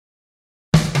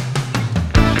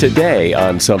Today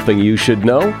on Something You Should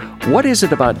Know, what is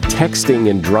it about texting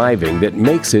and driving that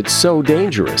makes it so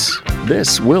dangerous?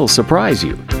 This will surprise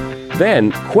you.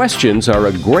 Then, questions are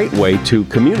a great way to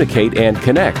communicate and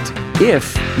connect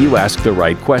if you ask the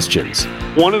right questions.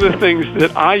 One of the things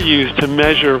that I use to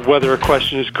measure whether a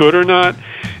question is good or not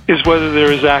is whether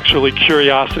there is actually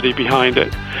curiosity behind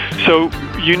it. So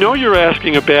you know you're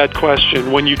asking a bad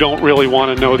question when you don't really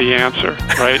want to know the answer,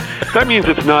 right? That means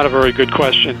it's not a very good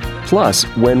question. Plus,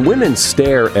 when women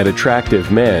stare at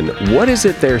attractive men, what is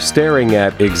it they're staring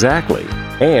at exactly?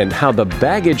 And how the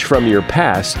baggage from your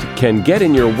past can get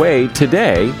in your way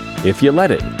today if you let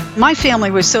it. My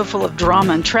family was so full of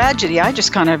drama and tragedy, I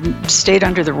just kind of stayed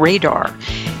under the radar.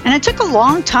 And it took a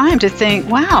long time to think,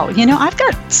 wow, I've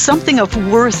got something of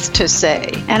worth to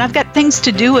say. And I've got things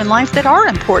to do in life that are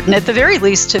important, at the very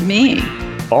least to me.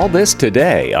 All this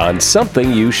today on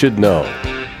Something You Should Know.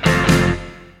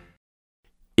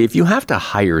 If you have to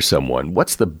hire someone,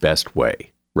 what's the best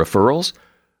way? Referrals?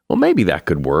 Well, maybe that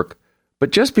could work.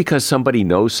 But just because somebody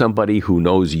knows somebody who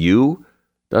knows you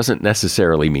doesn't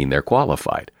necessarily mean they're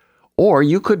qualified. Or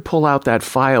you could pull out that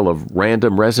file of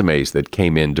random resumes that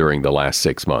came in during the last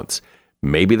 6 months.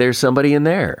 Maybe there's somebody in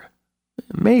there.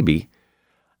 Maybe.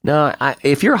 Now,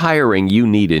 if you're hiring, you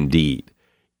need Indeed.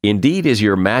 Indeed is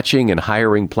your matching and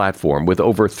hiring platform with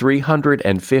over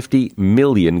 350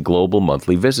 million global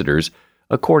monthly visitors,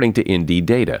 according to Indeed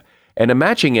data, and a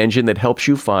matching engine that helps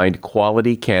you find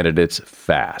quality candidates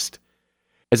fast.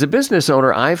 As a business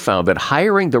owner, I've found that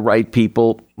hiring the right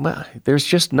people, well, there's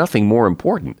just nothing more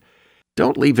important.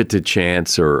 Don't leave it to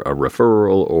chance or a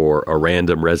referral or a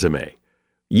random resume.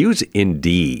 Use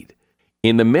Indeed.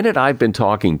 In the minute I've been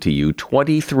talking to you,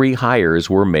 23 hires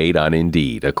were made on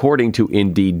Indeed, according to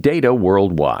Indeed data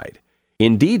worldwide.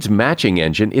 Indeed's matching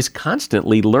engine is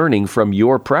constantly learning from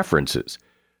your preferences.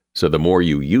 So the more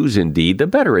you use Indeed, the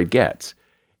better it gets.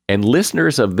 And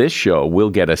listeners of this show will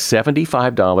get a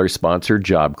 $75 sponsored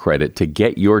job credit to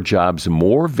get your jobs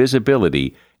more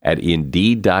visibility at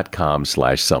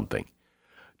Indeed.com/something.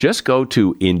 Just go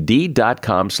to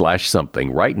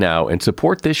Indeed.com/something right now and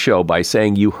support this show by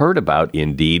saying you heard about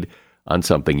Indeed on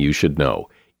Something You Should Know.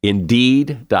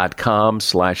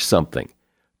 Indeed.com/something.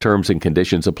 Terms and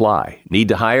conditions apply. Need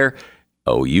to hire?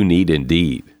 Oh, you need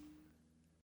Indeed.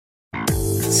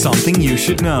 Something you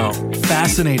should know.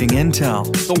 Fascinating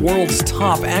intel, the world's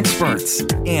top experts,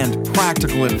 and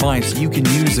practical advice you can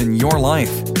use in your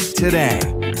life. Today,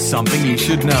 Something You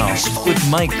Should Know with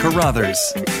Mike Carruthers.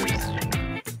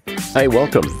 Hi,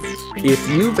 welcome. If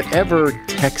you've ever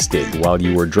texted while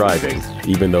you were driving,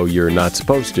 even though you're not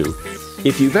supposed to,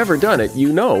 if you've ever done it,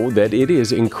 you know that it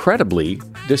is incredibly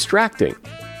distracting.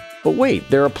 But wait,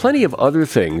 there are plenty of other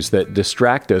things that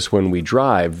distract us when we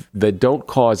drive that don't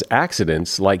cause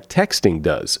accidents like texting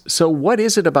does. So what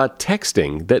is it about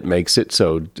texting that makes it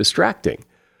so distracting?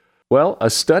 Well,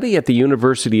 a study at the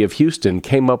University of Houston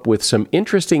came up with some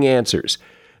interesting answers.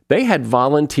 They had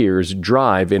volunteers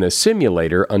drive in a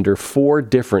simulator under 4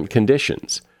 different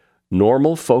conditions: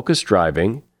 normal focused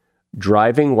driving,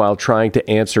 driving while trying to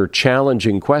answer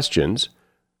challenging questions,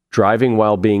 driving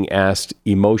while being asked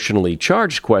emotionally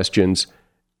charged questions,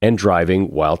 and driving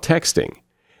while texting.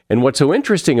 And what's so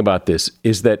interesting about this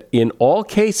is that in all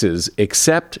cases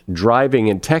except driving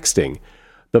and texting,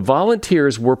 the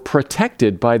volunteers were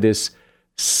protected by this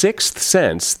sixth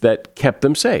sense that kept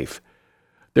them safe.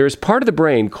 There's part of the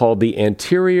brain called the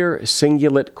anterior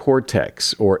cingulate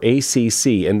cortex, or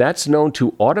ACC, and that's known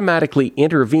to automatically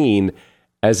intervene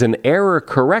as an error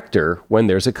corrector when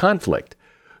there's a conflict.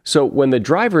 So when the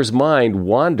driver's mind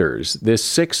wanders, this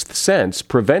sixth sense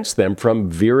prevents them from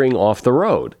veering off the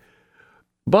road.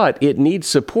 But it needs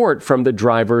support from the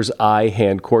driver's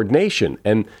eye-hand coordination,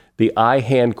 and the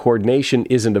eye-hand coordination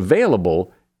isn't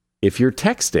available if you're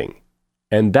texting.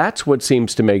 And that's what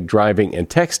seems to make driving and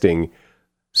texting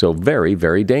so very,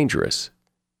 very dangerous.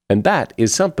 And that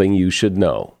is something you should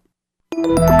know.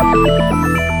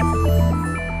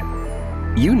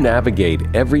 You navigate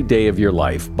every day of your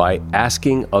life by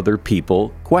asking other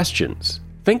people questions.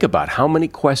 Think about how many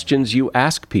questions you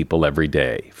ask people every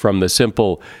day, from the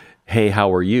simple, "Hey,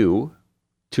 how are you?"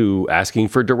 to asking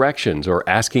for directions, or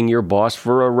asking your boss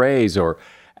for a raise, or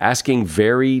asking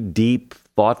very deep,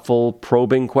 thoughtful,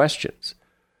 probing questions.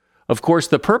 Of course,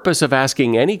 the purpose of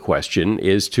asking any question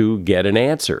is to get an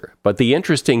answer. But the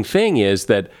interesting thing is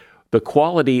that the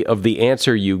quality of the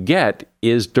answer you get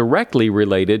is directly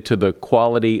related to the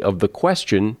quality of the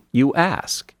question you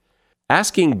ask.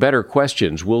 Asking better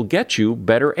questions will get you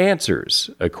better answers,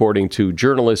 according to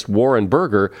journalist Warren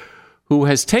Berger, who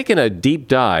has taken a deep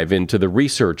dive into the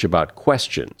research about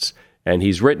questions, and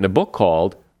he's written a book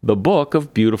called The Book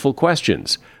of Beautiful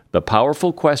Questions, the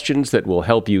powerful questions that will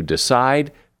help you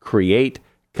decide, create,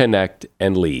 connect,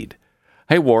 and lead.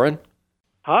 Hey, Warren.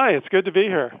 Hi, it's good to be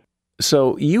here.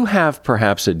 So you have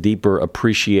perhaps a deeper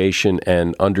appreciation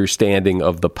and understanding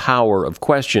of the power of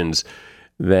questions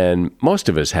than most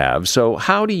of us have. So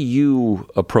how do you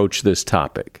approach this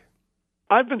topic?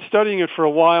 I've been studying it for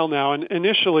a while now, and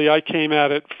initially I came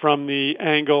at it from the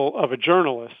angle of a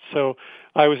journalist. So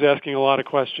I was asking a lot of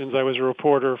questions. I was a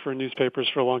reporter for newspapers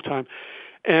for a long time.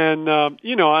 And,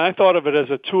 I thought of it as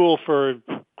a tool for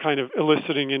kind of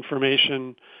eliciting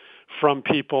information from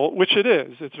people, which it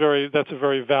is. That's a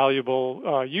very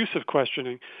valuable use of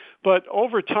questioning. But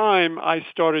over time, I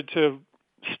started to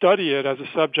study it as a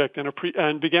subject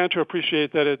and began to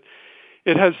appreciate that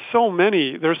there are so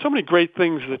many great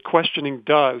things that questioning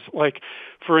does. Like,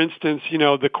 for instance,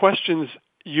 the questions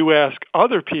you ask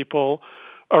other people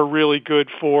are really good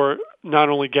for not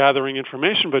only gathering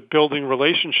information, but building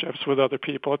relationships with other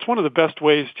people. It's one of the best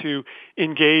ways to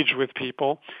engage with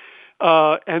people.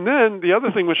 And then the other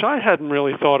thing, which I hadn't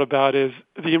really thought about, is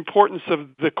the importance of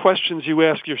the questions you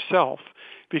ask yourself.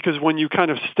 Because when you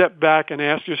kind of step back and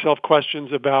ask yourself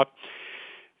questions about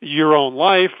your own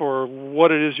life or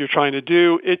what it is you're trying to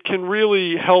do, it can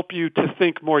really help you to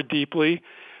think more deeply.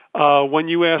 When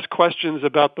you ask questions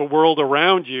about the world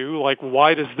around you, like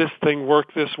why does this thing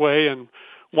work this way and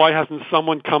why hasn't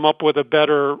someone come up with a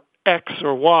better X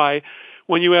or Y,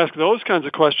 when you ask those kinds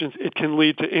of questions, it can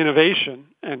lead to innovation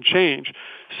and change.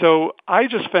 So I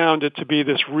just found it to be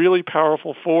this really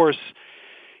powerful force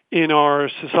in our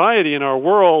society, in our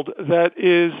world, that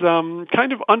is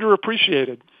kind of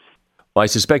underappreciated. Well, I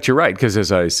suspect you're right, because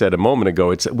as I said a moment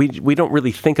ago, we don't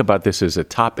really think about this as a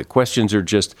topic. Questions are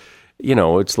just,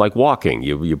 it's like walking.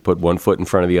 You put one foot in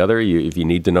front of the other. If you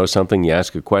need to know something, you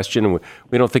ask a question. And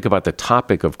we don't think about the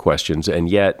topic of questions. And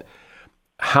yet,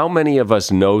 how many of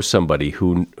us know somebody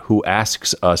who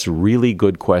asks us really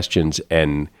good questions,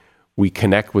 and we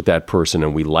connect with that person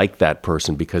and we like that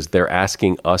person because they're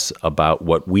asking us about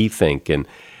what we think? And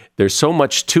there's so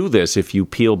much to this if you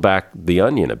peel back the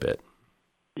onion a bit.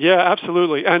 Yeah,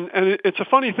 absolutely. And it's a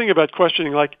funny thing about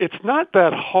questioning. Like, it's not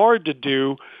that hard to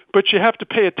do, but you have to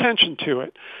pay attention to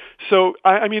it. So,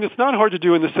 I mean, it's not hard to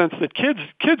do in the sense that kids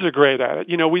are great at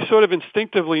it. We sort of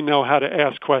instinctively know how to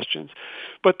ask questions.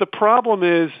 But the problem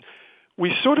is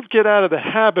we sort of get out of the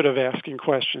habit of asking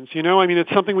questions. I mean,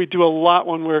 it's something we do a lot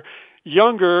when we're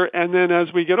younger, and then as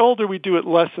we get older, we do it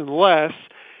less and less.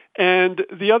 And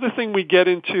the other thing we get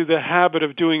into the habit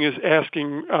of doing is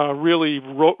asking really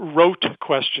rote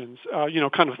questions,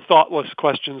 kind of thoughtless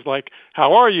questions like,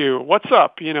 how are you? What's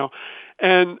up?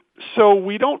 And so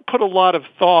we don't put a lot of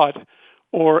thought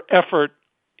or effort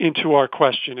into our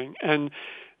questioning. And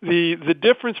the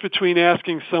difference between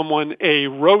asking someone a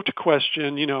rote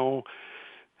question,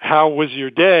 how was your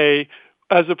day,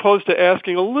 as opposed to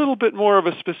asking a little bit more of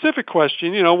a specific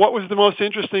question, what was the most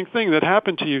interesting thing that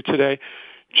happened to you today?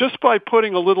 Just by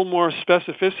putting a little more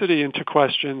specificity into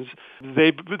questions,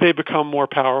 they become more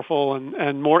powerful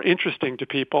and more interesting to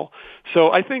people.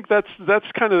 So I think that's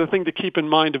kind of the thing to keep in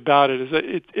mind about it, is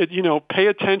that pay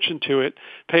attention to it,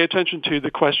 pay attention to the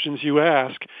questions you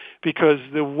ask, because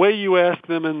the way you ask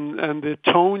them and the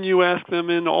tone you ask them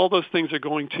in, all those things are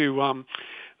going to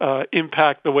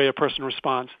impact the way a person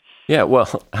responds. Yeah,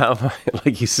 well,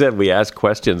 like you said, we ask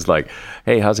questions like,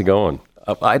 "Hey, how's it going?"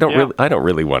 I don't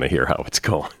really want to hear how it's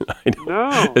going.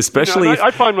 No, especially. I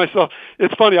find myself.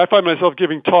 It's funny. I find myself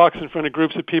giving talks in front of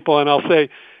groups of people, and I'll say,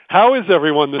 "How is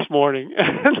everyone this morning?"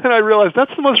 And then I realize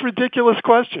that's the most ridiculous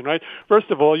question, right?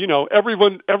 First of all,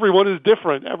 everyone is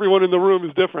different. Everyone in the room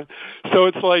is different. So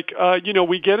it's like,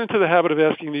 we get into the habit of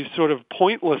asking these sort of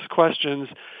pointless questions.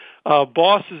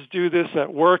 Bosses do this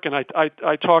at work, and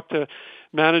I talk to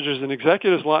managers and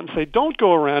executives a lot and say, don't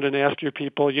go around and ask your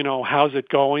people, how's it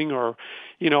going, or,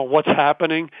 what's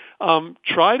happening.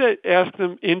 Try to ask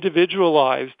them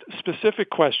individualized, specific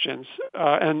questions,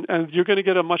 and you're going to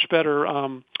get a much better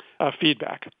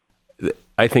feedback.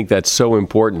 I think that's so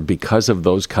important because of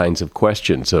those kinds of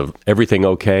questions of everything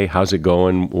okay, how's it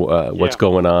going, what's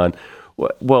going on.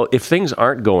 Well, if things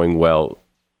aren't going well,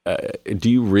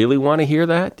 do you really want to hear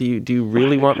that? Do you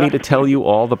really want me to tell you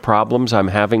all the problems I'm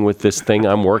having with this thing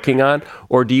I'm working on?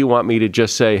 Or do you want me to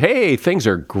just say, hey, things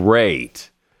are great?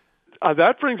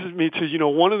 That brings me to,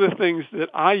 one of the things that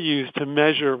I use to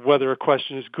measure whether a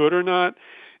question is good or not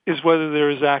is whether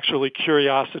there is actually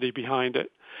curiosity behind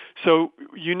it. So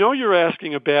you're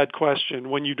asking a bad question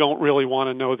when you don't really want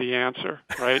to know the answer,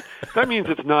 right? That means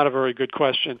it's not a very good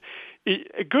question.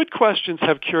 Good questions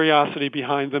have curiosity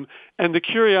behind them, and the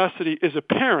curiosity is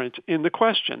apparent in the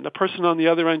question. The person on the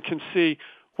other end can see,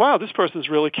 wow, this person's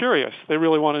really curious. They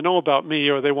really want to know about me,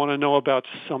 or they want to know about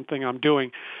something I'm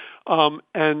doing.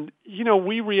 And,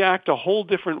 we react a whole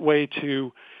different way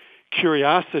to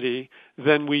curiosity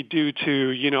than we do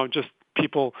to, just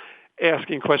people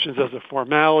asking questions as a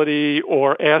formality,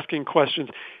 or asking questions.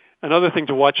 Another thing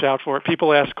to watch out for,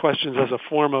 people ask questions as a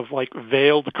form of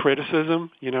veiled criticism,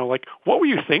 like, what were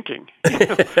you thinking?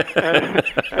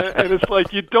 And it's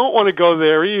like, you don't want to go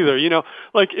there either.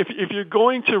 Like if you're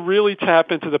going to really tap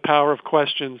into the power of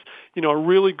questions, a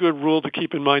really good rule to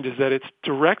keep in mind is that it's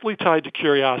directly tied to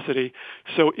curiosity.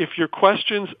 So if your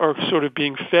questions are sort of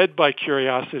being fed by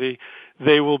curiosity,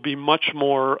 they will be much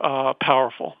more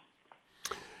powerful.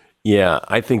 Yeah,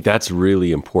 I think that's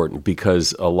really important,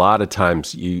 because a lot of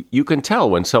times you can tell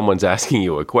when someone's asking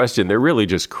you a question, they're really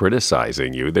just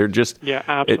criticizing you. They're just, yeah,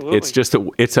 absolutely.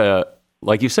 It's a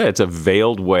like you said, it's a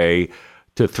veiled way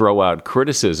to throw out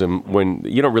criticism when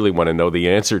you don't really want to know the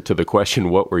answer to the question,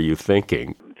 what were you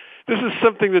thinking? This is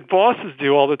something that bosses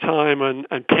do all the time,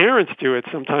 and parents do it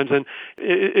sometimes, and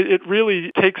it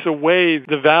really takes away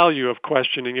the value of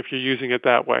questioning if you're using it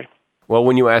that way. Well,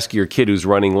 when you ask your kid who's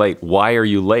running late, why are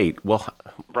you late? Well,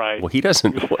 right. Well, he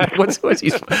doesn't. What's he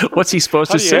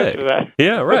supposed How to do you say? answer that?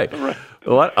 Yeah, right. Right.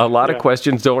 A lot of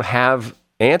questions don't have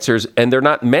answers, and they're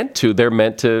not meant to. They're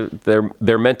meant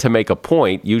to make a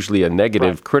point, usually a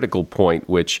negative, right. critical point,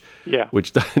 which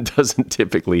doesn't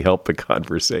typically help the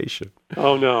conversation.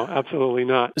 Oh no, absolutely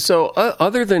not. So,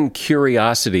 other than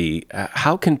curiosity,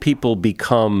 how can people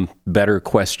become better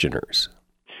questioners?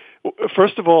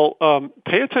 First of all,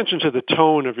 pay attention to the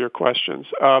tone of your questions,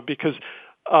 because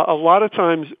a lot of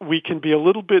times we can be a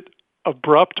little bit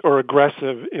abrupt or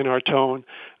aggressive in our tone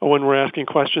when we're asking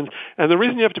questions. And the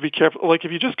reason you have to be careful, like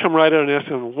if you just come right out and ask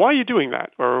them, why are you doing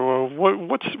that? Or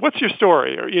what's your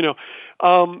story? Or,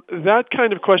 that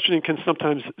kind of questioning can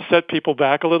sometimes set people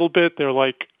back a little bit. They're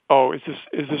like, oh, is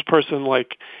this person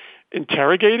like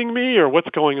interrogating me, or what's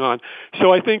going on?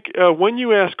 So I think when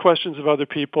you ask questions of other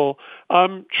people,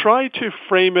 try to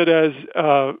frame it as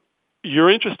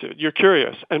you're interested, you're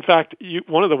curious. In fact,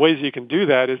 one of the ways you can do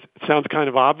that is, it sounds kind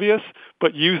of obvious,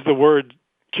 but use the word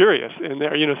curious in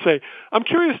there. Say, I'm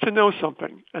curious to know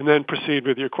something, and then proceed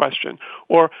with your question.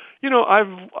 Or,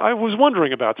 I was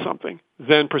wondering about something,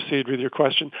 then proceed with your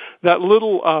question. That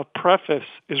little preface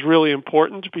is really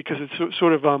important, because it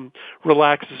sort of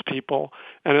relaxes people,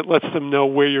 and it lets them know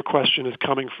where your question is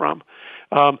coming from.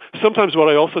 Sometimes what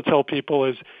I also tell people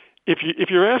is, if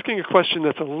you're asking a question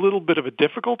that's a little bit of a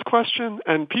difficult question,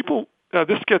 and people,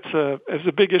 this gets as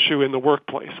a big issue in the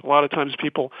workplace. A lot of times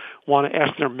people want to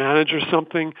ask their manager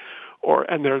something,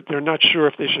 and they're not sure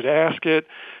if they should ask it.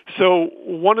 So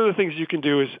one of the things you can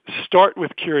do is start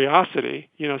with curiosity.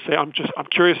 Say, I'm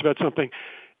curious about something.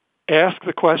 Ask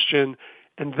the question,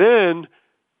 and then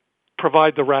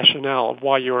provide the rationale of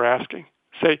why you're asking.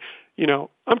 Say,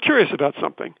 I'm curious about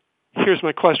something. Here's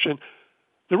my question.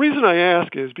 The reason I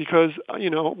ask is because,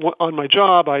 on my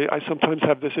job, I sometimes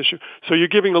have this issue. So you're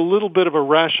giving a little bit of a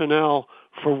rationale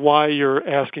for why you're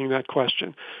asking that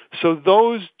question. So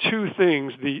those two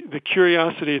things, the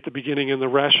curiosity at the beginning and the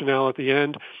rationale at the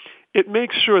end, it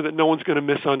makes sure that no one's going to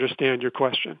misunderstand your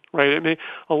question, right?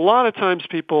 A lot of times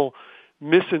people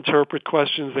misinterpret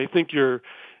questions. They think you're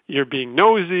being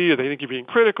nosy, or they think you're being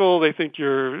critical, they think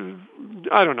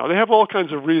I don't know. They have all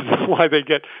kinds of reasons why they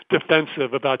get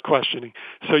defensive about questioning.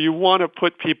 So you want to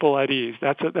put people at ease.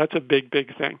 That's a big,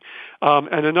 big thing.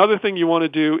 And another thing you want to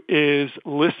do is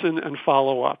listen and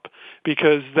follow up,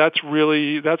 because that's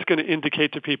going to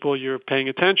indicate to people you're paying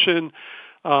attention.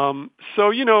 So,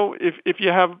 if you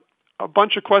have a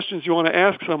bunch of questions you want to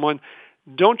ask someone,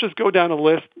 don't just go down a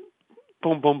list,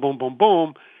 boom, boom, boom, boom,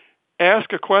 boom.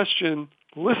 Ask a question,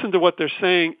 listen to what they're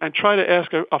saying, and try to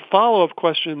ask a follow-up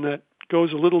question that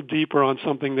goes a little deeper on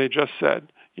something they just said.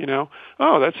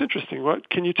 Oh, that's interesting. What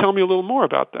can you tell me a little more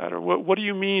about that? Or what do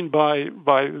you mean by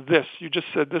this? You just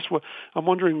said this. I'm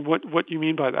wondering what you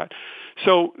mean by that.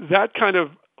 So that kind of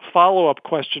follow-up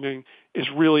questioning is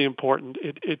really important.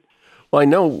 Well, I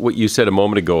know what you said a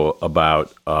moment ago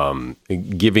about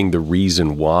giving the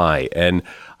reason why, and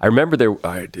I remember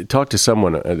I talked to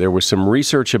someone. There was some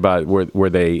research about where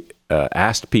they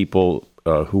asked people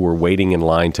who were waiting in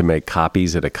line to make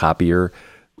copies at a copier,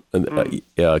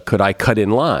 could I cut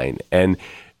in line? And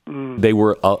they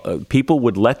were people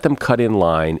would let them cut in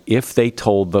line if they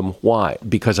told them why,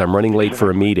 because I'm running late for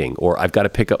a meeting, or I've got to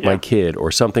pick up my kid,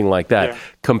 or something like that.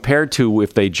 Compared to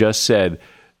if they just said,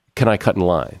 "Can I cut in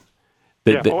line?"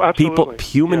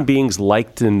 Human beings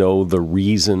like to know the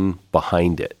reason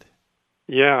behind it.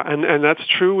 Yeah, and that's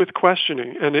true with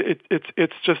questioning, and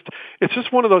it's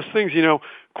just one of those things.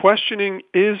 Questioning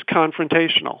is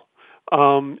confrontational,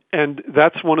 and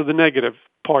that's one of the negative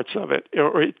parts of it,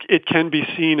 or it can be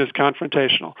seen as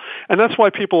confrontational, and that's why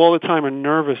people all the time are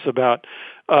nervous about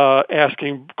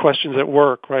asking questions at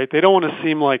work. Right? They don't want to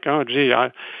seem like, oh, gee,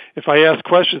 if I ask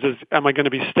questions, am I going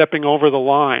to be stepping over the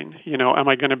line? Am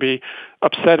I going to be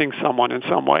upsetting someone in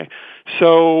some way?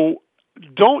 So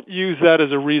don't use that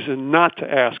as a reason not to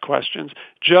ask questions.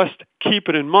 Just keep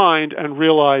it in mind and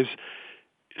realize,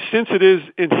 since it is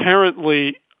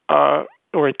inherently, or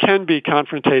it can be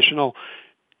confrontational,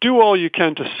 do all you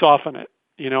can to soften it,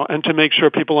 and to make sure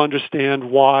people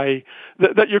understand why,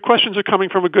 that your questions are coming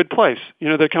from a good place.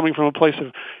 They're coming from a place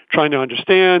of trying to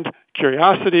understand,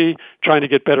 curiosity, trying to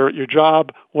get better at your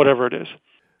job, whatever it is.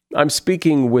 I'm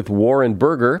speaking with Warren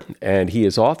Berger, and he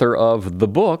is author of the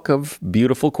Book of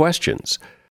Beautiful Questions.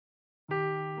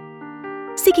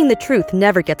 Seeking the truth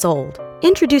never gets old.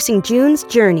 Introducing June's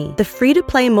Journey, the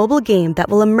free-to-play mobile game that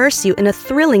will immerse you in a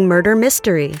thrilling murder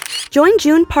mystery. Join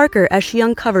June Parker as she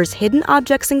uncovers hidden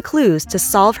objects and clues to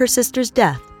solve her sister's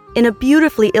death in a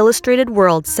beautifully illustrated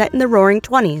world set in the Roaring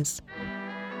 '20s.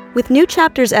 With new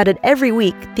chapters added every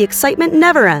week, the excitement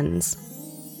never ends.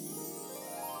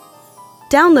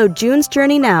 Download June's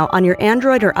Journey now on your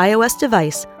Android or iOS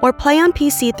device, or play on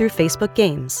PC through Facebook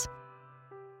Games.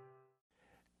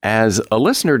 As a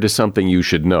listener to Something You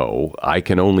Should Know, I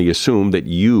can only assume that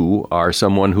you are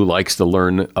someone who likes to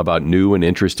learn about new and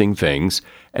interesting things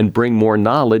and bring more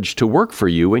knowledge to work for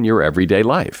you in your everyday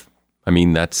life. I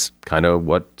mean, that's kind of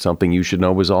what Something You Should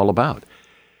Know is all about.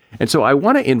 And so I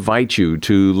want to invite you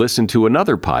to listen to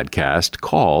another podcast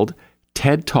called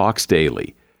TED Talks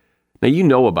Daily. Now, you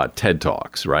know about TED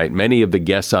Talks, right? Many of the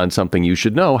guests on Something You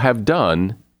Should Know have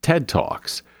done TED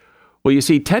Talks. Well, you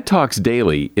see, TED Talks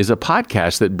Daily is a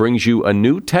podcast that brings you a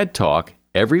new TED Talk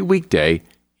every weekday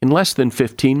in less than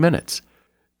 15 minutes.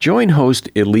 Join host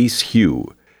Elise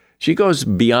Hugh. She goes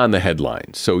beyond the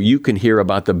headlines, so you can hear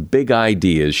about the big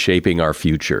ideas shaping our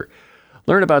future.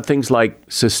 Learn about things like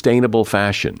sustainable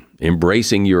fashion,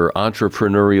 embracing your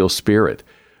entrepreneurial spirit,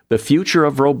 the future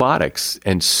of robotics,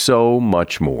 and so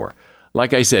much more.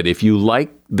 Like I said, if you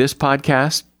like this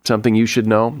podcast, Something You Should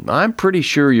Know, I'm pretty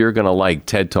sure you're going to like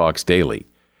TED Talks Daily.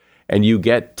 And you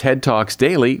get TED Talks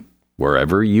Daily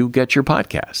wherever you get your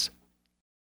podcasts.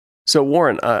 So,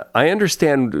 Warren, I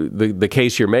understand the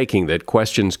case you're making that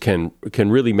questions can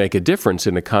really make a difference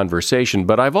in a conversation,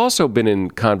 but I've also been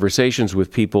in conversations with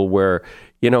people where,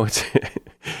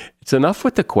 it's enough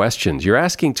with the questions. You're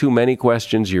asking too many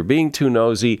questions, you're being too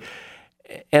nosy.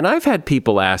 And I've had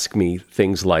people ask me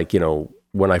things like,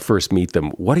 when I first meet them,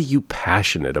 what are you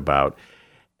passionate about?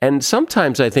 And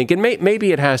sometimes I think, and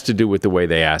maybe it has to do with the way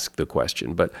they ask the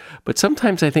question, but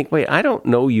sometimes I think, wait, I don't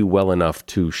know you well enough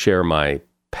to share my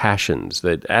passions,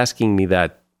 that asking me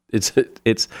that, it's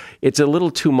a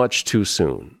little too much too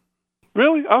soon.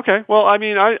 Really? Okay. Well, I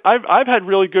mean, I've had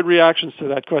really good reactions to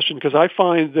that question, because I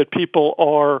find that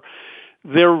people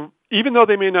they're even though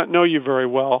they may not know you very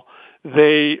well,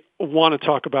 they want to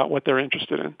talk about what they're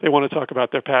interested in. They want to talk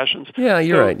about their passions. Yeah,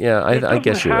 you're right. Yeah, I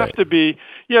guess you're right.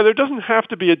 There doesn't have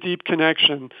to be a deep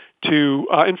connection to,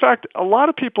 in fact, a lot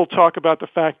of people talk about the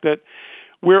fact that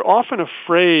we're often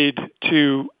afraid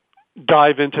to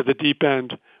dive into the deep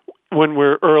end when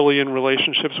we're early in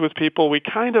relationships with people. We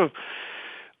kind of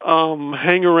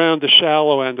hang around the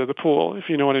shallow end of the pool, if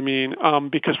you know what I mean,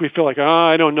 because we feel like,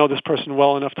 I don't know this person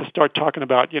well enough to start talking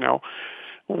about,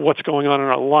 what's going on in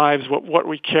our lives, what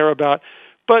we care about.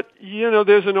 But,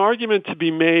 there's an argument to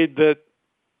be made that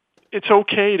it's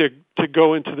okay to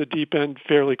go into the deep end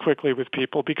fairly quickly with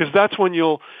people, because that's when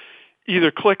you'll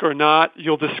either click or not.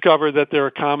 You'll discover that there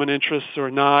are common interests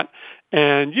or not.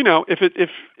 And,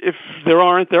 if there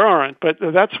aren't, there aren't. But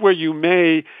that's where you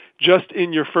may, just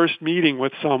in your first meeting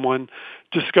with someone,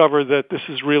 discover that this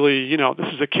is really,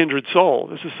 this is a kindred soul.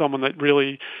 This is someone that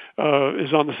really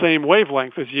is on the same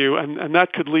wavelength as you, and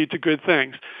that could lead to good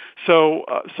things. So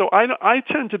I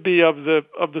tend to be of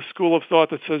the school of thought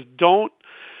that says don't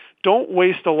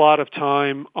waste a lot of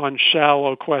time on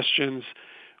shallow questions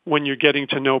when you're getting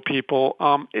to know people.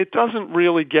 It doesn't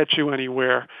really get you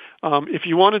anywhere. If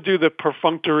you want to do the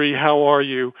perfunctory "how are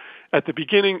you" at the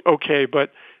beginning, okay,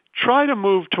 but try to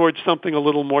move towards something a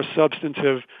little more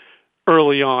substantive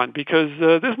early on, because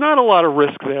there's not a lot of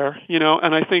risk there,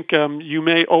 and I think you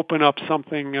may open up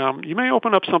something. You may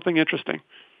open up something interesting.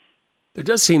 There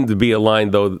does seem to be a line,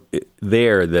 though,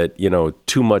 there that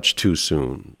too much too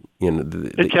soon.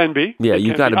 It can be. Yeah,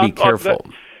 you got to be careful.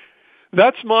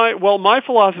 That's my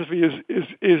philosophy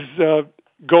is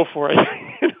go for it.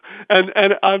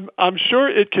 and I'm sure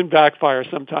it can backfire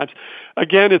sometimes.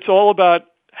 Again, it's all about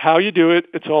how you do it.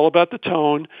 It's all about the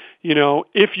tone.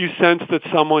 If you sense that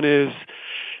someone is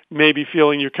maybe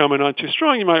feeling you're coming on too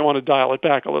strong, you might want to dial it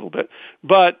back a little bit.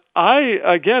 But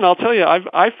I'll tell you,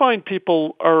 I find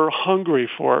people are hungry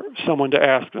for someone to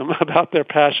ask them about their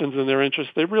passions and their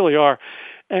interests. They really are.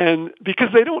 And because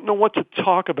they don't know what to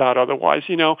talk about otherwise,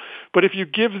 but if you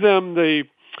give them the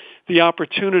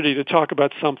opportunity to talk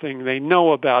about something they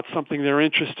know about, something they're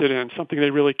interested in, something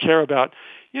they really care about,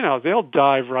 they'll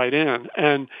dive right in.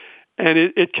 And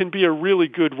it can be a really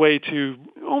good way to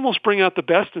almost bring out the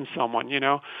best in someone,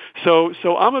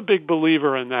 So I'm a big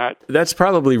believer in that. That's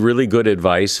probably really good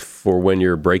advice for when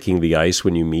you're breaking the ice,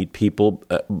 when you meet people.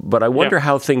 But I wonder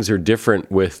how things are different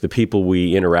with the people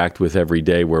we interact with every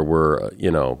day, where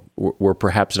we're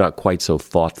perhaps not quite so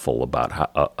thoughtful about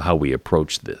how we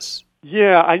approach this.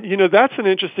 Yeah, that's an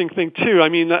interesting thing too. I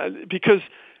mean, because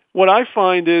what I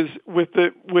find is with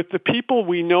the people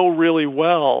we know really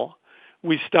well,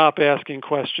 we stop asking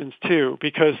questions too,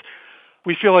 because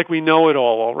we feel like we know it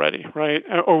all already, right?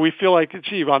 Or we feel like,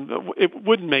 gee, it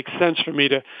wouldn't make sense for me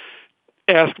to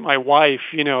ask my wife,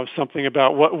 something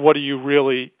about what are you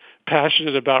really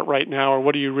passionate about right now, or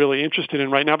what are you really interested in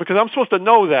right now, because I'm supposed to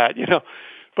know that,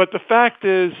 But the fact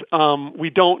is, we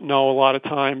don't know a lot of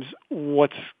times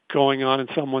what's going on in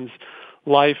someone's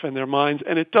life and their minds,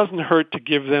 and it doesn't hurt to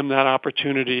give them that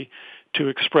opportunity to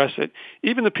express it.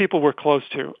 Even the people we're close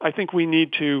to, I think we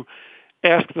need to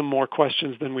ask them more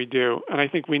questions than we do. And I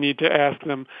think we need to ask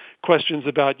them questions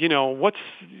about, what's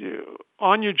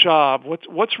on your job,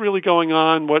 what's really going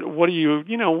on, what are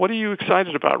you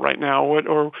excited about right now, what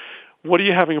are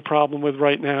you having a problem with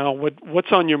right now,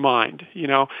 what's on your mind,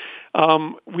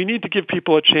 We need to give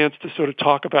people a chance to sort of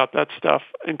talk about that stuff,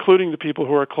 including the people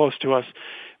who are close to us,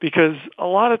 because a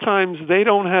lot of times they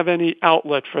don't have any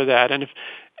outlet for that.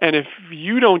 And if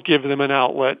you don't give them an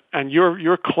outlet, and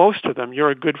you're close to them, you're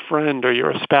a good friend, or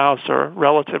you're a spouse or a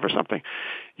relative or something,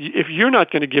 if you're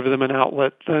not going to give them an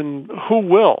outlet, then who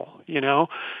will?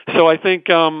 So I think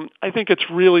it's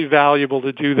really valuable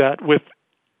to do that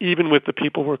even with the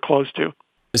people we're close to.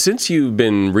 Since you've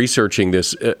been researching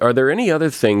this, are there any other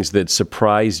things that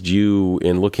surprised you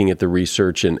in looking at the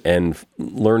research and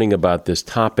learning about this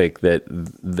topic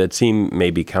that seem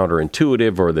maybe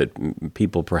counterintuitive, or that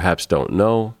people perhaps don't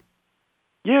know?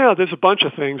 Yeah, there's a bunch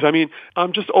of things. I mean,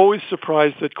 I'm just always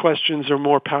surprised that questions are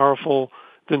more powerful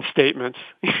than statements.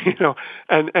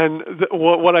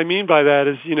 What I mean by that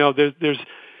is,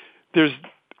 there's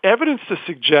evidence to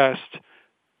suggest.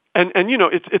 And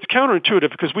it's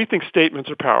counterintuitive, because we think statements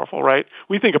are powerful, right?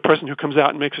 We think a person who comes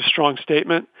out and makes a strong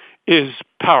statement is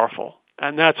powerful,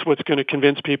 and that's what's going to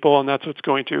convince people, and that's what's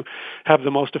going to have the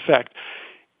most effect.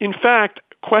 In fact,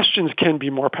 questions can be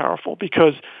more powerful,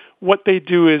 because what they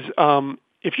do is,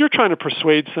 if you're trying to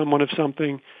persuade someone of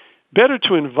something, better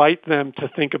to invite them to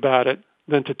think about it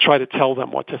than to try to tell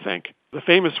them what to think. The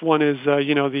famous one is,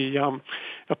 in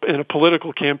a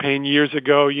political campaign years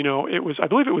ago, I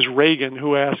believe it was Reagan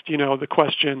who asked, the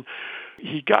question.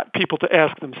 He got people to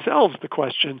ask themselves the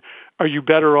question, are you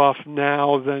better off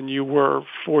now than you were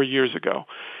 4 years ago?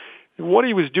 And what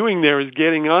he was doing there is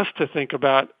getting us to think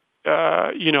about,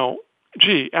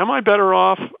 gee, am I better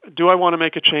off? Do I want to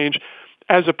make a change?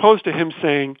 As opposed to him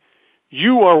saying,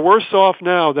 you are worse off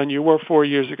now than you were 4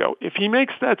 years ago. If he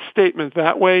makes that statement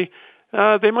that way,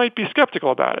 they might be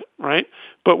skeptical about it, right?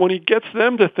 But when he gets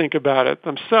them to think about it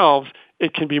themselves,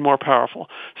 it can be more powerful.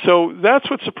 So that's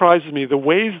what surprises me, the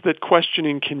ways that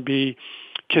questioning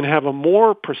can have a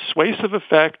more persuasive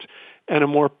effect, and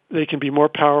they can be more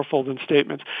powerful than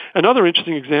statements. Another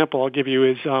interesting example I'll give you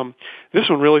is, this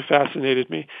one really fascinated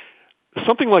me.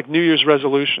 Something like New Year's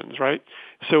resolutions, right?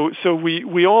 So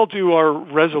we all do our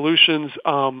resolutions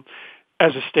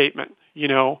as a statement,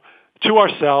 to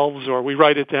ourselves, or we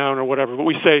write it down or whatever. But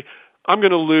we say, I'm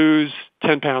going to lose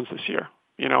 10 pounds this year,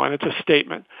 and it's a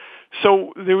statement.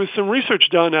 So there was some research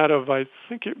done out of, I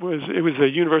think it was the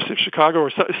University of Chicago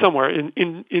or somewhere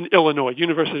in Illinois,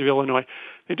 University of Illinois.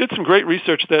 They did some great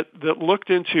research that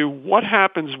looked into what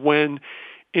happens when,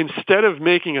 instead of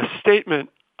making a statement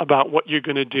about what you're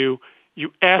going to do,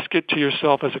 you ask it to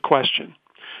yourself as a question.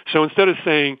 So instead of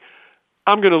saying,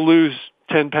 I'm going to lose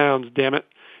 10 pounds, damn it,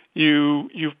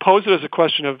 you've posed it as a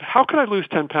question of, how could I lose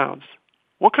 10 pounds?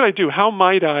 What could I do? How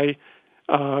might I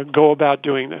go about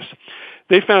doing this?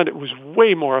 They found it was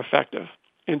way more effective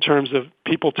in terms of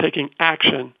people taking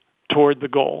action toward the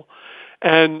goal.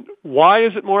 And why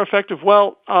is it more effective?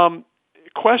 Well,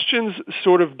 questions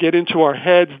sort of get into our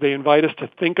heads. They invite us to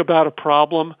think about a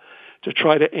problem, to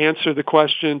try to answer the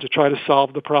question, to try to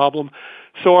solve the problem.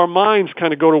 So our minds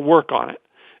kind of go to work on it.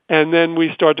 And then we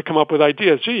start to come up with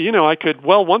ideas. Gee,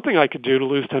 one thing I could do to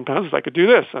lose 10 pounds is I could do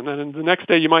this. And then the next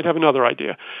day you might have another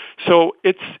idea. So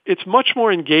it's much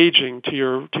more engaging to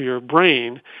your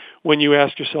brain when you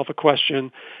ask yourself a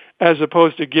question, as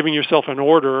opposed to giving yourself an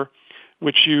order,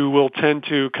 which you will tend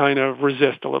to kind of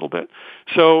resist a little bit.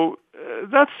 So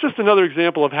that's just another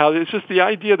example of how it's just the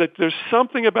idea that there's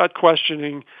something about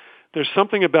questioning. There's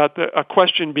something about a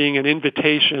question being an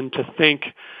invitation to think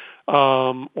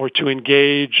or to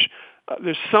engage.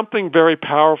 There's something very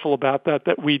powerful about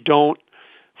that we don't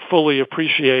fully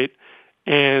appreciate.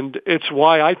 And it's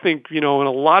why I think, in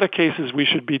a lot of cases, we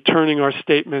should be turning our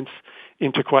statements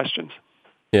into questions.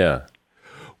 Yeah.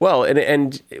 Well,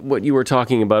 and what you were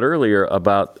talking about earlier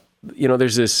about,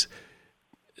 there's this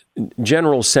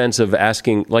general sense of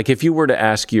asking, like if you were to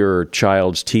ask your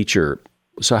child's teacher,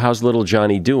 so how's little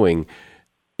Johnny doing?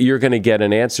 You're going to get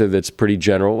an answer that's pretty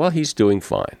general. Well, he's doing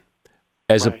fine.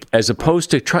 As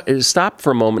opposed to stop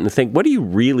for a moment and think, what do you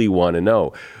really want to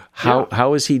know?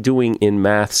 How is he doing in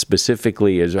math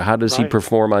specifically? How does he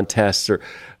perform on tests?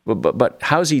 But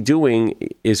how's he doing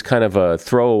is kind of a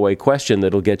throwaway question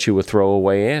that'll get you a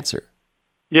throwaway answer.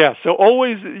 Yeah, so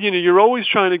always, you're always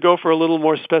trying to go for a little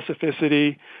more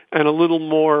specificity and a little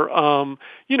more,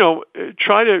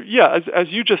 try to, as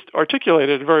you just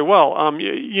articulated very well,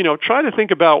 try to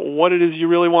think about what it is you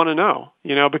really want to know,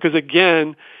 because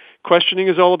again, questioning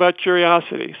is all about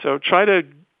curiosity. So try to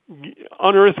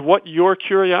unearth what your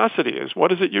curiosity is.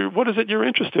 What is it you're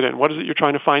interested in? What is it you're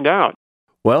trying to find out?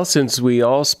 Well, since we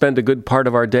all spend a good part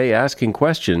of our day asking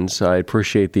questions, I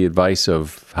appreciate the advice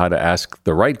of how to ask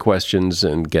the right questions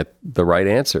and get the right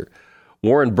answer.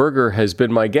 Warren Berger has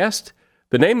been my guest.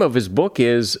 The name of his book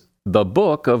is The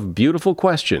Book of Beautiful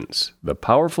Questions, the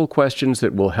powerful questions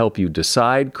that will help you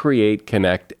decide, create,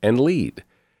 connect, and lead.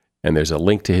 And there's a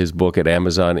link to his book at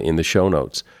Amazon in the show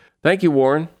notes. Thank you,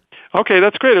 Warren. Okay,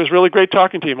 that's great. It was really great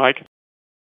talking to you, Mike.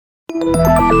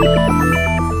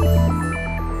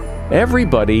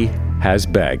 Everybody has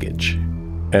baggage,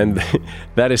 and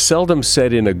that is seldom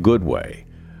said in a good way.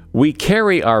 We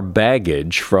carry our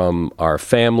baggage from our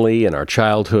family and our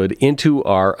childhood into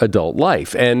our adult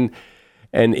life, and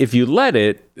if you let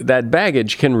it, that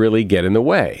baggage can really get in the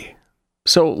way.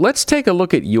 So let's take a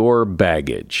look at your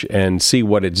baggage and see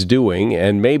what it's doing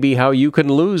and maybe how you can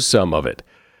lose some of it.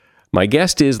 My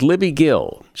guest is Libby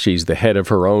Gill. She's the head of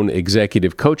her own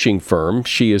executive coaching firm.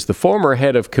 She is the former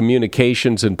head of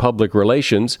communications and public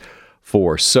relations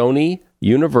for Sony,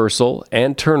 Universal,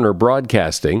 and Turner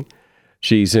Broadcasting.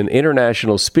 She's an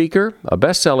international speaker, a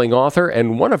best-selling author,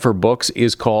 and one of her books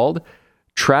is called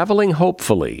Traveling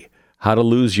Hopefully: How to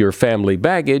Lose Your Family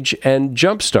Baggage and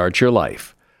Jumpstart Your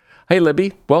Life. Hey,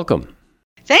 Libby, welcome.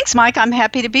 Thanks, Mike. I'm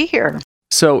happy to be here.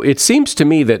 So it seems to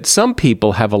me that some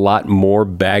people have a lot more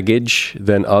baggage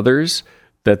than others,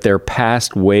 that their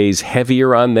past weighs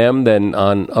heavier on them than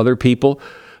on other people.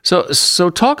 So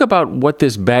talk about what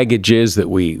this baggage is that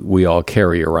we all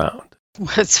carry around.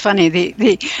 Well, it's funny.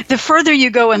 The further you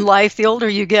go in life, the older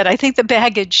you get. I think the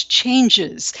baggage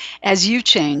changes as you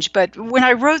change. But when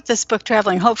I wrote this book,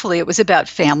 Traveling Hopefully, it was about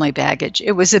family baggage.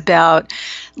 It was about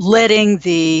letting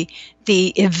the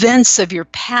events of your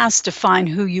past define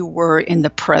who you were in the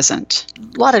present.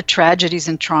 A lot of tragedies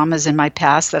and traumas in my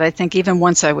past that I think even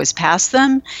once I was past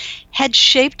them had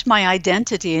shaped my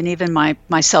identity and even my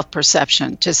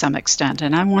self-perception to some extent.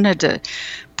 And I wanted to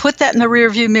put that in the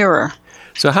rearview mirror.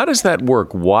 So how does that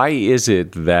work? Why is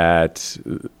it that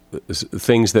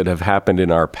things that have happened in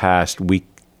our past, we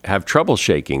have trouble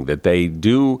shaking, that they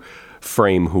do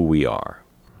frame who we are?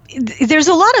 There's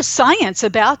a lot of science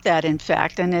about that, in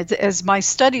fact, and as my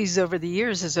studies over the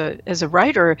years as a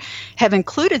writer have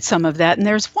included some of that. And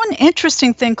there's one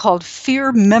interesting thing called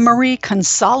fear memory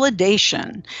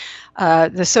consolidation.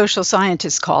 The social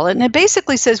scientists call it. And it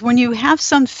basically says when you have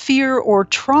some fear or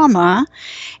trauma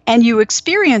and you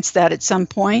experience that at some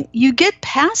point, you get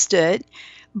past it,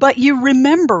 but you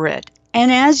remember it.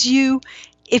 And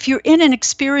if you're in an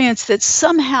experience that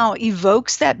somehow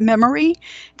evokes that memory,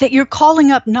 that you're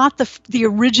calling up not the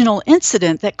original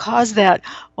incident that caused that,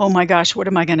 oh my gosh, what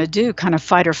am I going to do, kind of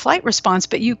fight or flight response,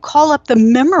 but you call up the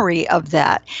memory of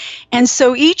that. And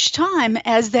so each time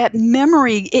as that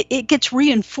memory, it gets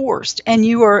reinforced, and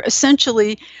you are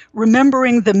essentially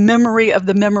remembering the memory of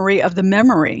the memory of the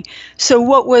memory. So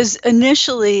what was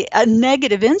initially a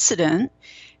negative incident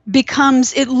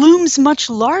it looms much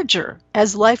larger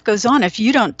as life goes on. If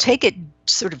you don't take it,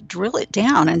 sort of drill it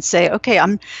down and say, okay,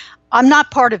 I'm not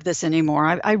part of this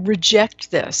anymore. I reject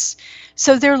this.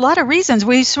 So there are a lot of reasons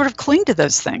we sort of cling to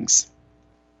those things.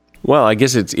 Well, I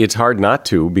guess it's hard not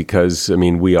to because, I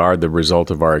mean, we are the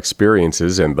result of our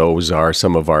experiences, and those are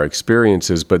some of our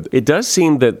experiences. But it does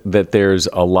seem that there's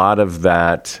a lot of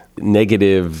that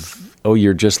negative, oh,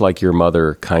 you're just like your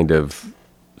mother kind of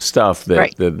stuff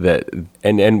Right.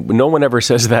 And no one ever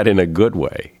says that in a good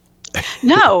way.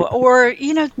 No, or,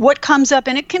 what comes up,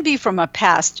 and it can be from a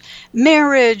past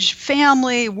marriage,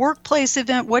 family, workplace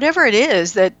event, whatever it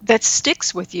is that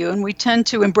sticks with you. And we tend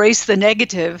to embrace the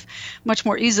negative much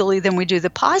more easily than we do the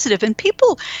positive. And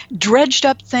people dredged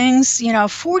up things, a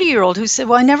 40-year-old who said,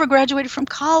 well, I never graduated from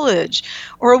college.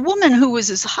 Or a woman who was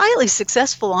this highly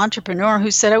successful entrepreneur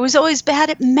who said, I was always bad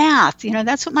at math.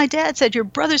 That's what my dad said. Your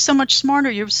brother's so much smarter.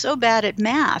 You're so bad at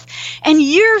math. And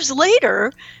years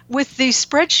later, with the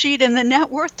spreadsheet and the net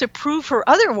worth to prove her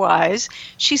otherwise,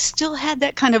 she still had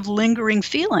that kind of lingering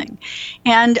feeling.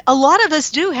 And a lot of us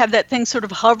do have that thing sort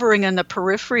of hovering in the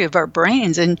periphery of our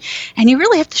brains, and you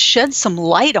really have to shed some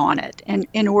light on it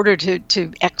in order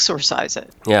to exorcise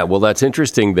it. Yeah, well, that's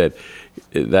interesting that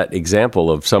example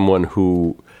of someone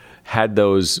who had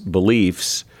those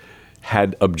beliefs,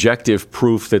 had objective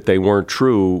proof that they weren't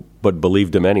true, but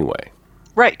believed them anyway.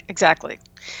 Right, exactly.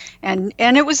 And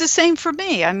it was the same for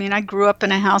me. I mean, I grew up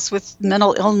in a house with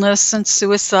mental illness and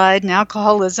suicide and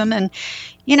alcoholism. And,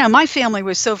 my family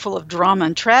was so full of drama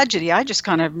and tragedy, I just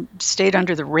kind of stayed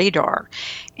under the radar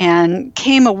and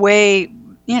came away.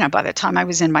 By the time I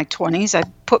was in my 20s, I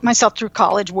put myself through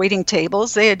college waiting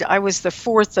tables. I was the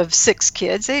fourth of 6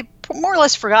 kids. They more or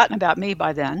less forgotten about me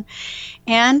by then.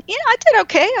 And, I did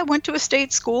okay. I went to a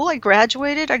state school. I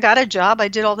graduated. I got a job. I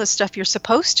did all the stuff you're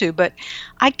supposed to. But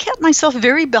I kept myself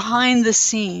very behind the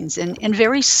scenes and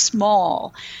very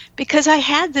small because I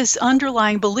had this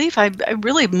underlying belief. I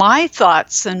really, my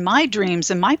thoughts and my dreams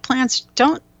and my plans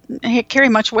don't carry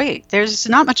much weight. There's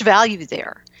not much value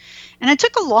there. And it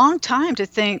took a long time to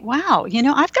think, wow,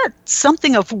 I've got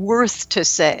something of worth to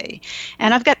say,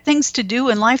 and I've got things to do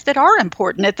in life that are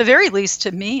important, at the very least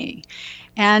to me.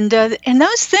 And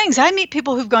those things, I meet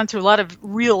people who've gone through a lot of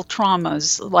real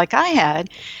traumas like I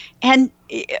had, and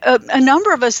a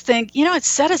number of us think, it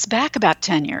set us back about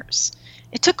 10 years.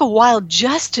 It took a while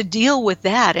just to deal with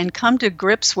that and come to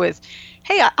grips with,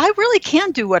 hey, I really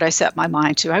can do what I set my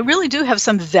mind to. I really do have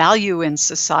some value in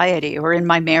society or in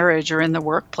my marriage or in the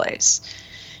workplace.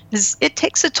 It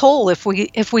takes a toll if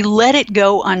we let it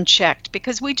go unchecked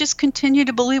because we just continue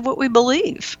to believe what we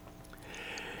believe.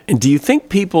 And do you think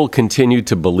people continue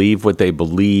to believe what they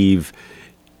believe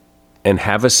and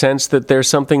have a sense that there's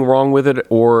something wrong with it,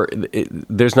 or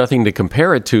there's nothing to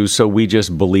compare it to, so we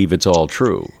just believe it's all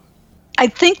true? I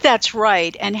think that's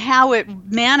right. And how it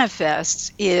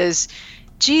manifests is,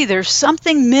 gee, there's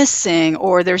something missing,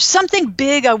 or there's something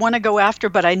big I want to go after,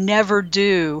 but I never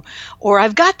do. Or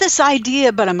I've got this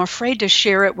idea, but I'm afraid to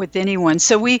share it with anyone.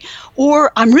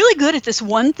 Or I'm really good at this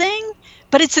one thing,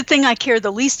 but it's the thing I care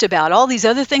the least about. All these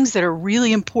other things that are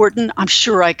really important, I'm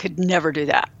sure I could never do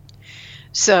that.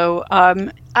 So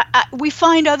we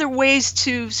find other ways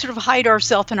to sort of hide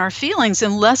ourselves and our feelings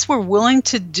unless we're willing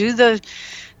to do the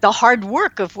hard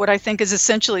work of what I think is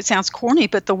essentially, it sounds corny,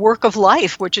 but the work of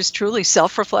life, which is truly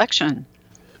self-reflection.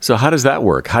 So how does that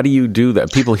work? How do you do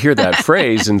that? People hear that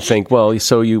phrase and think, well,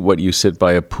 so you sit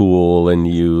by a pool and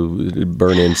you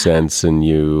burn incense and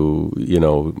you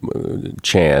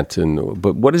chant,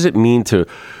 but what does it mean to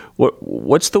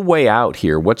what's the way out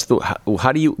here?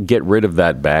 How do you get rid of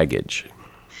that baggage?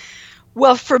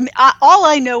 Well, for me, all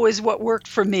I know is what worked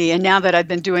for me. And now that I've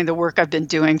been doing the work I've been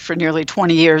doing for nearly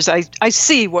 20 years, I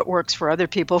see what works for other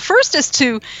people. First is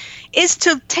to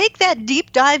take that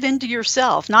deep dive into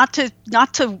yourself, not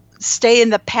to stay in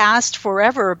the past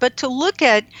forever, but to look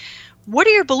at what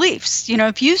are your beliefs?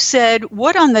 If you said,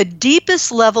 what on the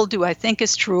deepest level do I think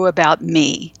is true about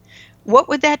me? What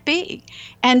would that be?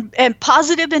 And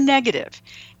positive and negative.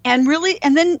 And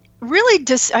then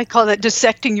I call that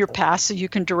dissecting your past so you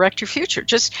can direct your future.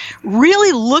 Just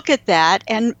really look at that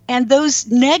and those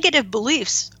negative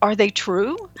beliefs. Are they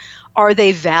true? Are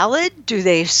they valid? Do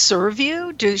they serve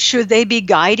you? Should they be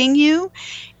guiding you?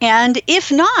 And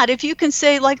if not, if you can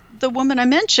say, like the woman I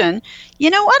mentioned, you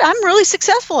know what? I'm really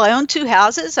successful. I own 2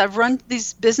 houses. I've run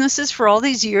these businesses for all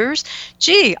these years.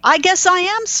 Gee, I guess I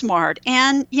am smart.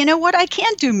 And you know what? I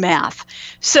can do math.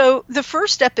 So the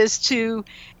first step is to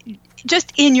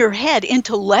just in your head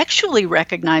intellectually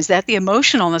recognize that. The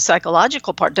emotional and the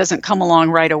psychological part doesn't come along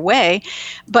right away.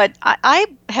 But I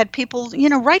had people,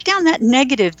 write down that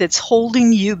negative that's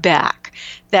holding you back,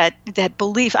 that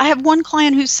belief. I have one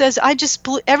client who says,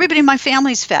 everybody in my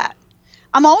family's fat.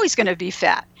 I'm always going to be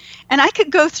fat. And I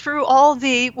could go through all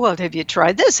have you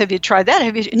tried this? Have you tried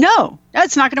that? No,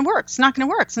 it's not going to work. It's not going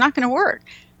to work. It's not going to work.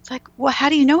 It's like, well, how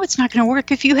do you know it's not going to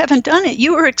work if you haven't done it?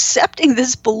 You are accepting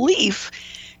this belief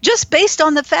just based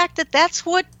on the fact that that's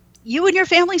what you and your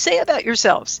family say about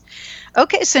yourselves.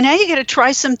 Okay, so now you got to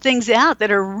try some things out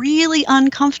that are really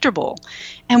uncomfortable.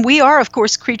 And we are, of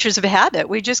course, creatures of habit.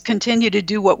 We just continue to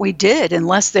do what we did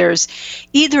unless there's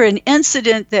either an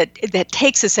incident that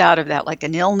takes us out of that, like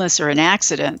an illness or an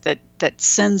accident that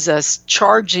sends us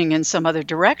charging in some other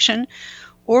direction,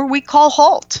 or we call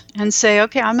halt and say,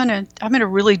 okay, I'm gonna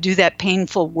really do that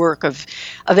painful work of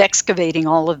excavating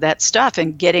all of that stuff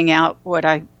and getting out what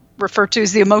I refer to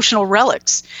as the emotional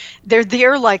relics. They're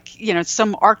there like,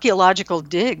 some archaeological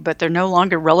dig, but they're no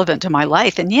longer relevant to my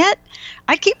life. And yet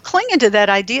I keep clinging to that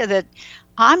idea that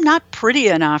I'm not pretty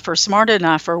enough or smart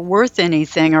enough or worth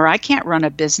anything, or I can't run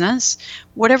a business,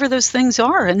 whatever those things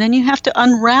are. And then you have to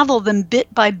unravel them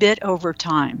bit by bit over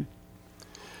time.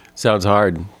 Sounds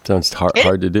hard.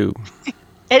 Hard to do.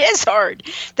 It is hard.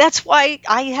 That's why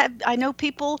I know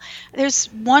people. There's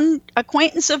one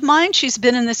acquaintance of mine. She's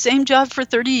been in the same job for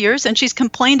 30 years, and she's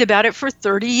complained about it for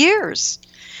 30 years,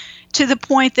 to the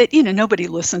point that, nobody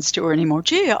listens to her anymore.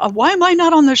 Gee, why am I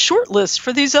not on the short list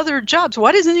for these other jobs?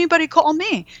 Why doesn't anybody call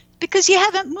me? Because you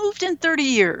haven't moved in 30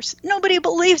 years. Nobody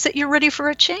believes that you're ready for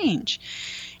a change.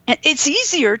 And it's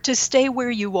easier to stay where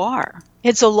you are.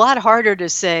 It's a lot harder to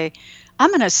say, I'm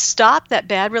going to stop that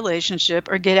bad relationship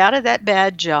or get out of that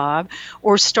bad job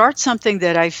or start something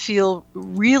that I feel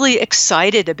really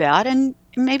excited about, and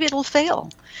maybe it'll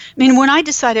fail. I mean, when I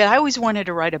decided I always wanted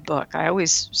to write a book, I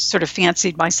always sort of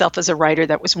fancied myself as a writer.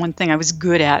 That was one thing I was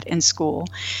good at in school.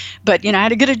 But, I had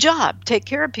to get a job, take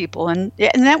care of people, and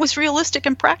that was realistic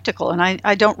and practical, and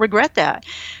I don't regret that.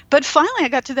 But finally, I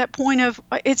got to that point of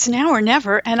it's now or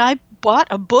never, and I bought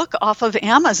a book off of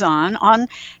Amazon on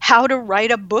how to write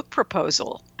a book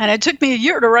proposal. And it took me a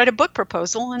year to write a book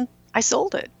proposal, and I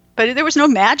sold it. But there was no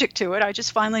magic to it. I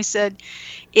just finally said,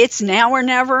 it's now or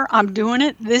never. I'm doing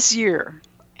it this year.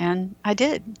 And I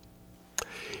did.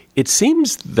 It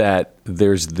seems that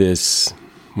there's this,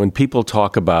 when people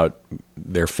talk about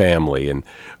their family and,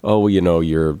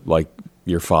 you're like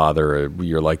your father, or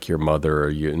you're like your mother,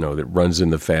 or, that runs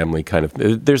in the family kind of,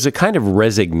 there's a kind of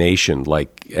resignation,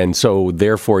 and so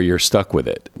therefore you're stuck with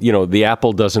it. The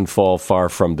apple doesn't fall far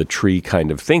from the tree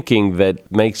kind of thinking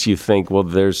that makes you think, well,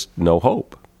 there's no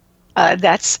hope.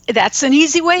 That's an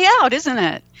easy way out, isn't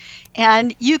it?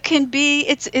 And you can be,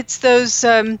 it's those,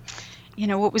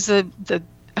 what was the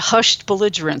hushed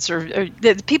belligerents, or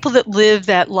the people that live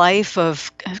that life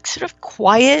of sort of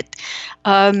quiet,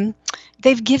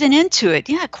 they've given into it.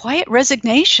 Yeah, quiet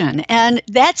resignation. And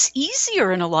that's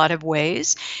easier in a lot of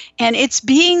ways. And it's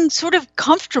being sort of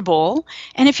comfortable.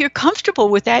 And if you're comfortable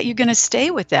with that, you're going to stay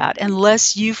with that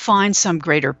unless you find some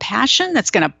greater passion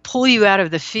that's going to pull you out of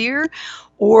the fear,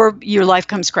 or your life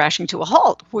comes crashing to a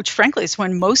halt, which frankly is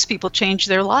when most people change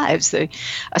their lives. A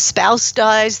spouse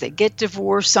dies, they get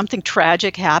divorced, something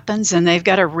tragic happens, and they've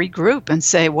got to regroup and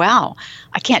say, wow,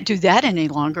 I can't do that any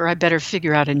longer. I better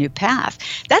figure out a new path.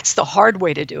 That's the hard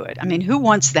way to do it. I mean, who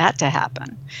wants that to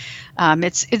happen?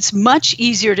 It's much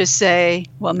easier to say,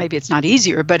 well, maybe it's not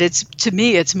easier, but to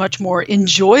me, it's much more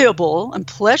enjoyable and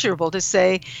pleasurable to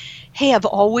say, hey, I've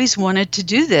always wanted to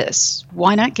do this.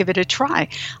 Why not give it a try?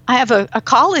 I have a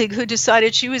colleague who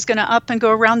decided she was going to up and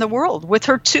go around the world with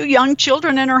her 2 young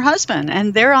children and her husband.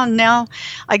 And they're on now,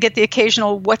 I get the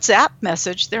occasional WhatsApp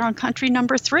message, they're on country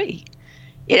number 3.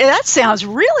 That sounds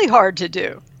really hard to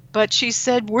do. But she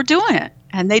said, we're doing it.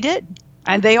 And they did.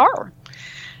 And they are.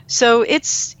 So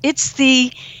it's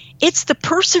the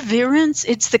perseverance,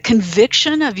 it's the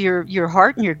conviction of your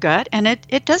heart and your gut. And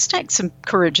it does take some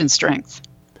courage and strength.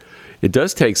 It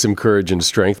does take some courage and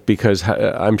strength, because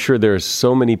I'm sure there's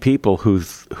so many people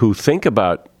who think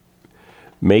about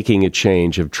making a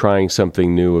change, of trying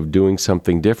something new, of doing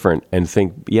something different, and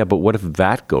think, yeah, but what if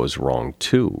that goes wrong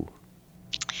too?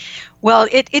 Well,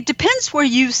 it depends where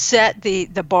you set the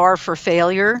bar for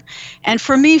failure. And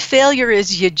for me, failure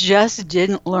is you just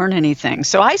didn't learn anything.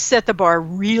 So I set the bar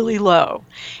really low.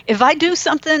 If I do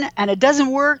something and it doesn't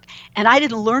work and I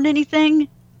didn't learn anything,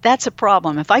 that's a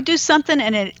problem. If I do something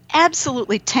and it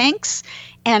absolutely tanks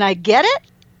and I get it,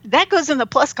 that goes in the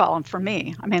plus column for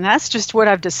me. I mean, that's just what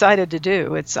I've decided to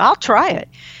do. I'll try it.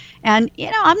 And,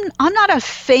 I'm not a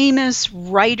famous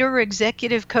writer,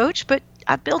 executive coach, but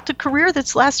I've built a career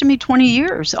that's lasted me 20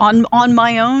 years on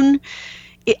my own,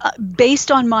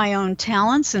 based on my own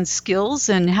talents and skills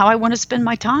and how I want to spend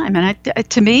my time. And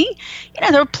to me,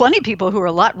 there are plenty of people who are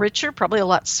a lot richer, probably a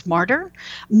lot smarter,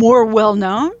 more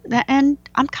well-known, and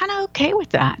I'm kind of okay with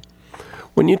that.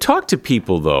 When you talk to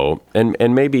people, though, and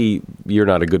maybe you're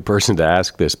not a good person to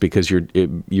ask this because you're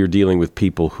dealing with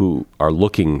people who are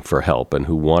looking for help and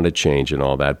who want to change and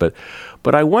all that, but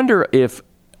I wonder if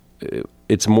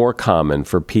it's more common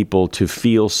for people to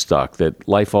feel stuck, that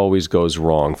life always goes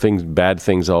wrong, bad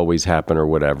things always happen or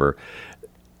whatever,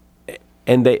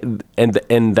 and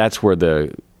that's where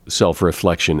the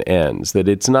self-reflection ends.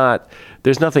 That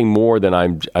there's nothing more than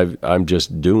I'm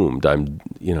just doomed.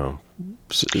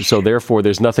 So therefore,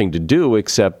 there's nothing to do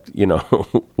except,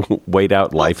 wait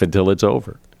out life until it's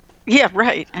over. Yeah,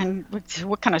 right. And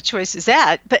what kind of choice is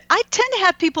that? But I tend to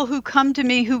have people who come to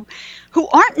me who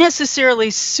aren't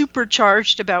necessarily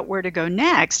supercharged about where to go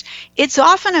next. It's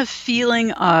often a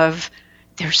feeling of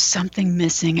there's something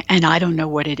missing and I don't know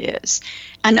what it is.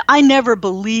 And I never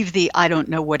believe the I don't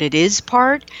know what it is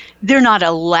part. They're not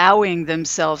allowing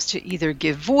themselves to either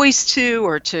give voice to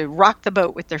or to rock the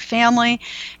boat with their family.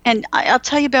 And I'll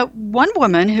tell you about one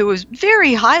woman who was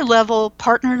very high level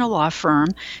partner in a law firm,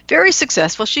 very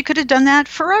successful. She could have done that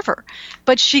forever.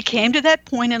 But she came to that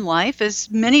point in life, as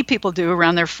many people do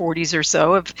around their 40s or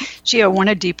so, of, gee, I want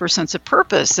a deeper sense of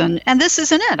purpose. And this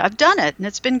isn't it. I've done it and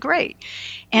it's been great.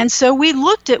 And so we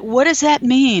looked at what does that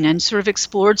mean and sort of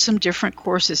explored some different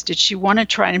courses. Did she want to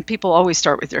try? And people always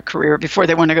start with their career before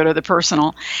they want to go to the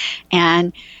personal.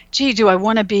 And, gee, do I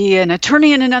want to be an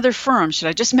attorney in another firm? Should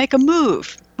I just make a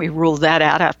move? We ruled that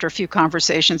out after a few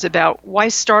conversations about why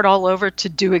start all over to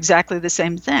do exactly the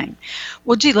same thing.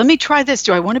 Well, gee, let me try this.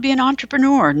 Do I want to be an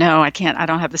entrepreneur? No, I can't. I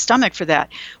don't have the stomach for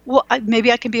that. Well,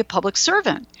 maybe I can be a public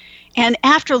servant. And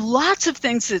after lots of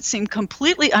things that seemed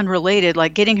completely unrelated,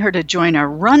 like getting her to join a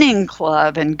running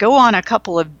club and go on a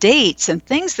couple of dates and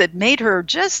things that made her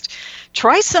just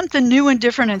try something new and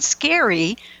different and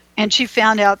scary, and she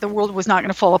found out the world was not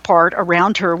going to fall apart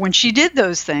around her when she did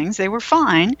those things. They were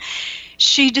fine.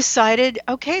 She decided,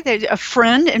 okay, a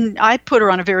friend, and I put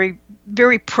her on a very,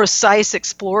 very precise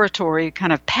exploratory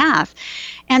kind of path,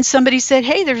 and somebody said,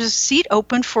 hey, there's a seat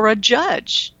open for a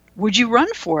judge. Would you run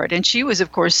for it? And she was,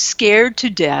 of course, scared to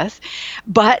death,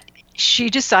 but she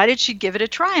decided she'd give it a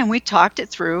try, and we talked it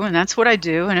through, and that's what I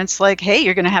do. And it's like, hey,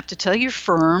 you're going to have to tell your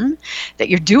firm that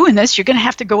you're doing this. You're going to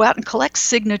have to go out and collect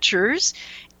signatures,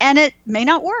 and it may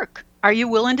not work. Are you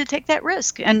willing to take that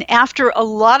risk? And after a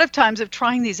lot of times of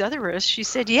trying these other risks, she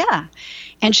said, yeah.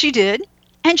 And she did,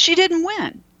 and she didn't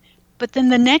win. But then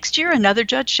the next year, another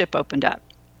judgeship opened up.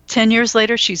 10 years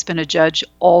later, she's been a judge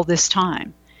all this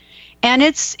time. And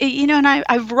it's, and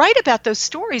I write about those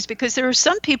stories because there are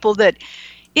some people that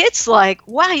it's like,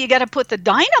 wow, you got to put the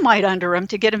dynamite under them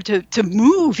to get them to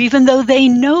move, even though they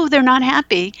know they're not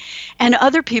happy. And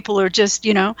other people are just,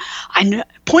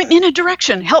 point me in a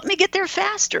direction, help me get there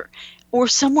faster, or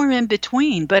somewhere in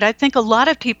between. But I think a lot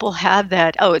of people have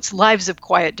that, it's lives of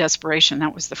quiet desperation.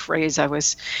 That was the phrase I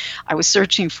was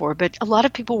searching for. But a lot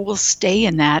of people will stay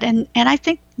in that. And I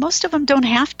think most of them don't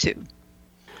have to.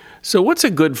 So what's a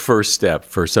good first step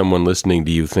for someone listening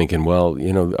to you thinking, well,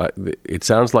 it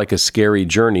sounds like a scary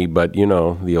journey, but,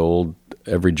 the old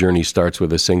every journey starts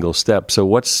with a single step. So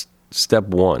what's step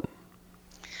one?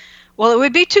 Well, it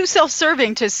would be too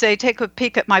self-serving to say, take a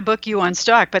peek at my book, You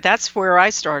Unstuck, but that's where I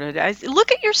started.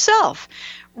 Look at yourself.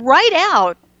 Write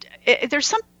out. There's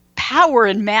some power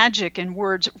and magic in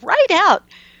words. Write out.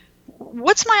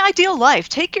 What's my ideal life?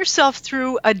 Take yourself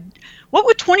through what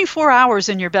would 24 hours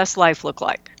in your best life look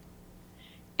like?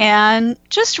 And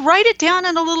just write it down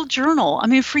in a little journal. I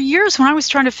mean, for years when I was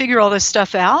trying to figure all this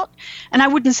stuff out, and I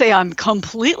wouldn't say I'm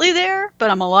completely there, but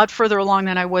I'm a lot further along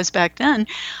than I was back then,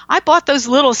 I bought those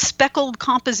little speckled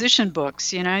composition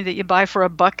books, that you buy for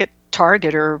 $1 at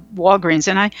Target or Walgreens.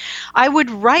 And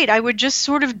I would just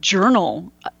sort of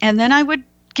journal, and then I would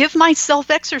give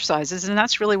myself exercises. And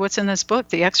that's really what's in this book.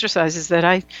 The exercises that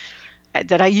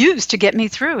I use to get me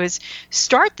through is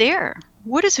start there.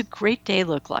 What does a great day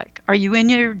look like? Are you in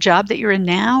your job that you're in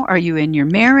now? Are you in your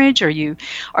marriage? Are you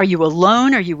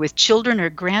alone? Are you with children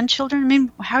or grandchildren? I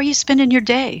mean, how are you spending your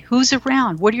day? Who's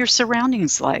around? What are your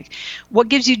surroundings like? What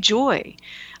gives you joy?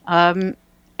 And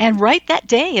write that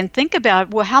day and think about,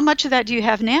 well, how much of that do you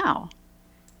have now?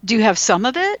 Do you have some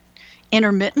of it?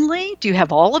 Intermittently? Do you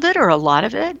have all of it or a lot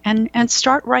of it? And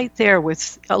start right there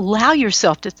with, allow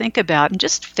yourself to think about and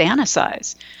just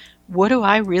fantasize. What do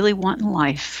I really want in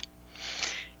life?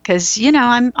 Because,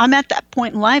 I'm at that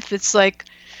point in life, it's like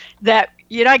that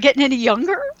you're not getting any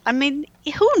younger. I mean,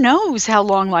 who knows how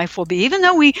long life will be? Even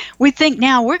though we think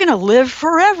now we're going to live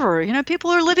forever.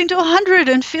 People are living to 100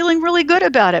 and feeling really good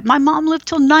about it. My mom lived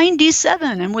till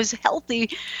 97 and was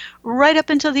healthy right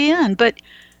up until the end. But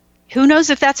who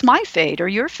knows if that's my fate or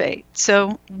your fate?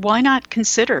 So why not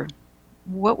consider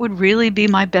what would really be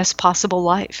my best possible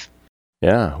life?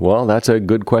 Yeah, well, that's a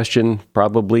good question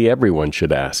probably everyone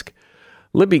should ask.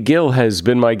 Libby Gill has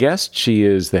been my guest. She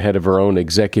is the head of her own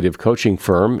executive coaching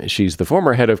firm. She's the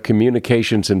former head of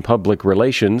communications and public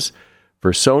relations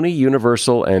for Sony,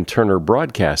 Universal, and Turner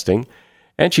Broadcasting.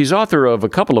 And she's author of a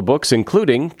couple of books,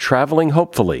 including Traveling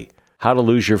Hopefully, How to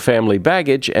Lose Your Family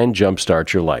Baggage and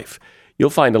Jumpstart Your Life. You'll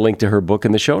find a link to her book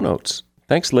in the show notes.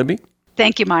 Thanks, Libby.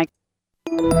 Thank you, Mike.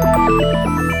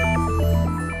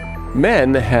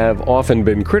 Men have often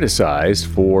been criticized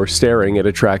for staring at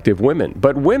attractive women,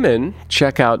 but women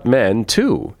check out men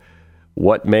too.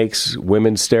 What makes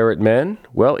women stare at men?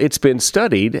 Well, it's been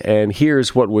studied, and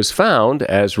here's what was found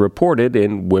as reported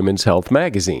in Women's Health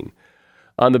magazine.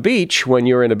 On the beach, when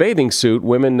you're in a bathing suit,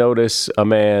 women notice a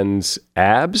man's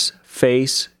abs,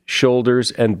 face,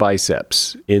 shoulders, and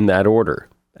biceps, in that order.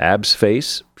 Abs,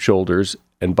 face, shoulders,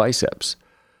 and biceps.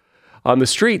 On the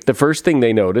street, the first thing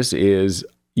they notice is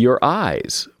your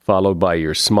eyes, followed by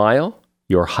your smile,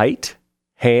 your height,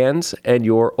 hands, and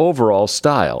your overall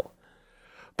style.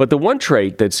 But the one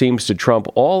trait that seems to trump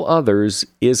all others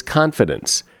is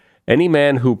confidence. Any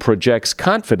man who projects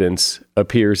confidence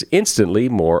appears instantly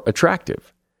more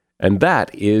attractive. And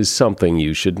that is something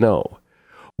you should know.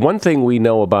 One thing we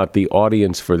know about the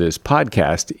audience for this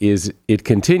podcast is it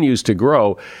continues to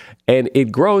grow, and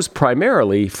it grows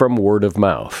primarily from word of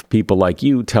mouth, people like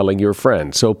you telling your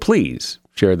friends. So please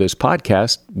share this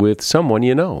podcast with someone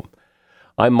you know.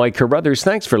 I'm Mike Carruthers.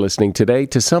 Thanks for listening today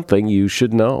to Something You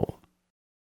Should Know.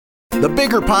 The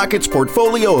Bigger Pockets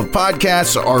portfolio of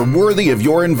podcasts are worthy of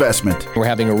your investment. We're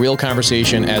having a real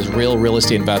conversation as real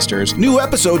estate investors. New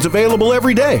episodes available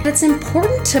every day. It's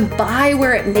important to buy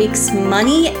where it makes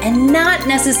money and not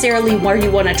necessarily where you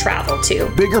want to travel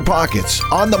to. Bigger Pockets,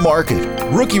 On the Market,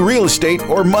 Rookie Real Estate,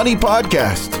 or Money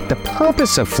Podcast. The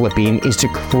purpose of flipping is to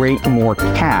create more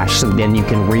cash so then you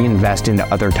can reinvest into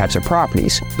other types of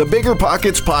properties. The Bigger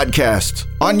Pockets Podcast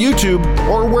on YouTube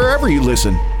or wherever you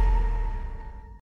listen.